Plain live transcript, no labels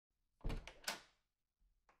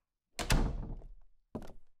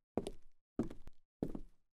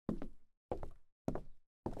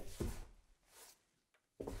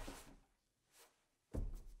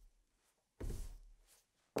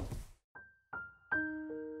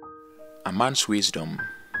A man's wisdom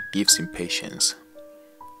gives him patience.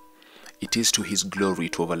 It is to his glory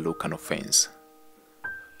to overlook an offense.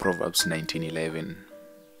 Proverbs 19:11.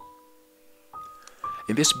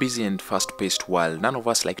 In this busy and fast-paced world, none of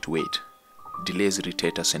us like to wait. Delays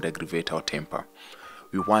irritate us and aggravate our temper.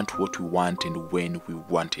 We want what we want and when we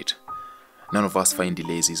want it. None of us find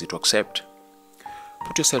delays easy to accept.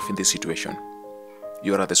 Put yourself in this situation.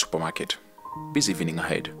 You're at the supermarket. Busy evening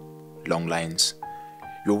ahead. Long lines.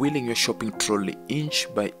 You're wheeling your shopping trolley inch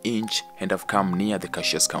by inch and have come near the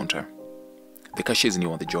cashier's counter. The cashier is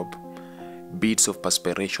new on the job. Beads of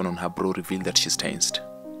perspiration on her brow reveal that she's tensed.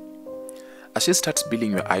 As she starts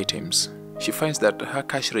billing your items, she finds that her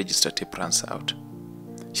cash register tape runs out.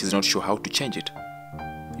 She's not sure how to change it.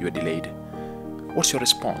 You are delayed. What's your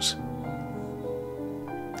response?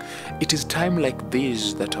 It is time like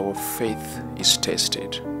this that our faith is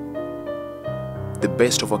tested. The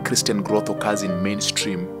best of our Christian growth occurs in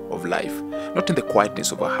mainstream of life, not in the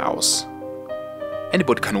quietness of a house.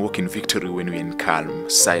 Anybody can walk in victory when we're in calm,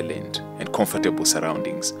 silent, and comfortable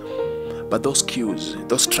surroundings. But those cues,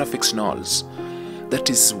 those traffic snarls,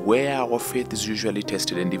 that is where our faith is usually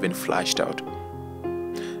tested and even flashed out.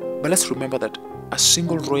 But let's remember that a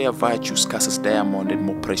single rare virtue, scarce as diamond and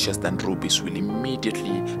more precious than rubies, will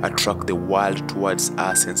immediately attract the world towards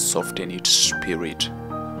us and soften its spirit.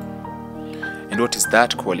 And what is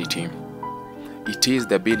that quality? It is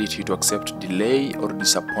the ability to accept delay or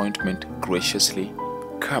disappointment graciously,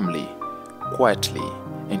 calmly, quietly,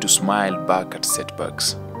 and to smile back at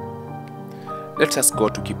setbacks. Let's ask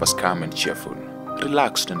God to keep us calm and cheerful,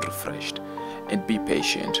 relaxed and refreshed, and be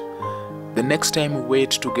patient. The next time we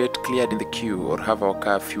wait to get cleared in the queue or have our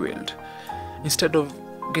car fueled, instead of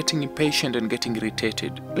getting impatient and getting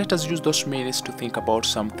irritated, let us use those minutes to think about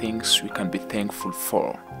some things we can be thankful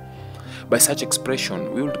for. By such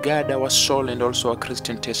expression, we will guard our soul and also our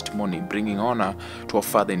Christian testimony, bringing honor to our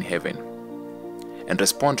Father in heaven, and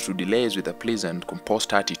respond to delays with a pleasant,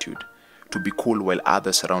 composed attitude, to be cool while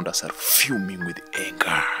others around us are fuming with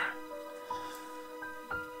anger.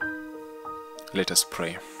 Let us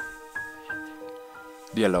pray.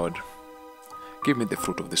 Dear Lord, give me the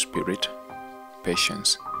fruit of the Spirit,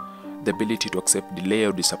 patience, the ability to accept delay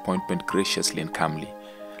or disappointment graciously and calmly.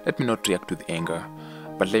 Let me not react with anger,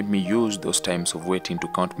 but let me use those times of waiting to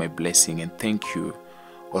count my blessing and thank you,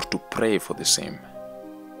 or to pray for the same.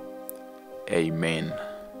 Amen.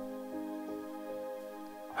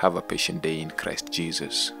 Have a patient day in Christ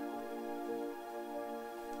Jesus.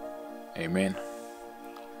 Amen.